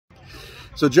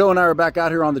So Joe and I are back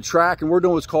out here on the track, and we're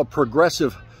doing what's called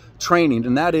progressive training,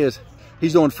 and that is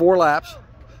he's doing 4 laps.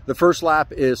 The first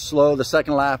lap is slow, the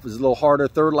second lap is a little harder,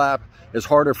 third lap is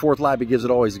harder, fourth lap he gives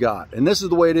it all he's got. And this is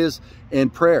the way it is in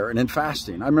prayer and in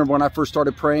fasting. I remember when I first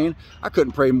started praying, I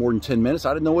couldn't pray more than 10 minutes.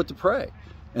 I didn't know what to pray.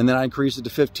 And then I increased it to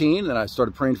 15, then I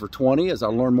started praying for 20 as I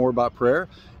learned more about prayer,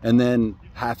 and then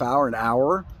half hour, an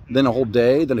hour, then a whole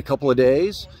day, then a couple of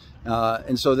days.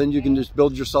 And so then you can just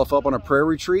build yourself up on a prayer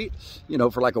retreat, you know,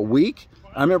 for like a week.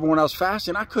 I remember when I was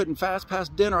fasting, I couldn't fast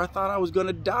past dinner. I thought I was going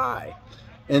to die.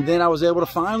 And then I was able to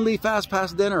finally fast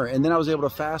past dinner. And then I was able to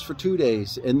fast for 2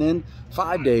 days, and then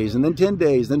 5 days, and then 10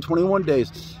 days, then 21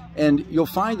 days. And you'll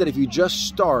find that if you just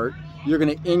start, you're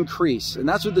going to increase. And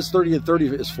that's what this 30 and 30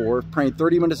 is for, praying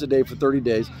 30 minutes a day for 30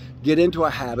 days. Get into a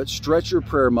habit, stretch your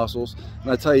prayer muscles.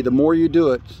 And I tell you, the more you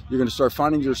do it, you're going to start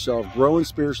finding yourself growing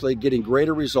spiritually, getting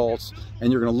greater results.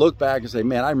 And you're going to look back and say,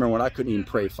 man, I remember when I couldn't even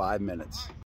pray 5 minutes.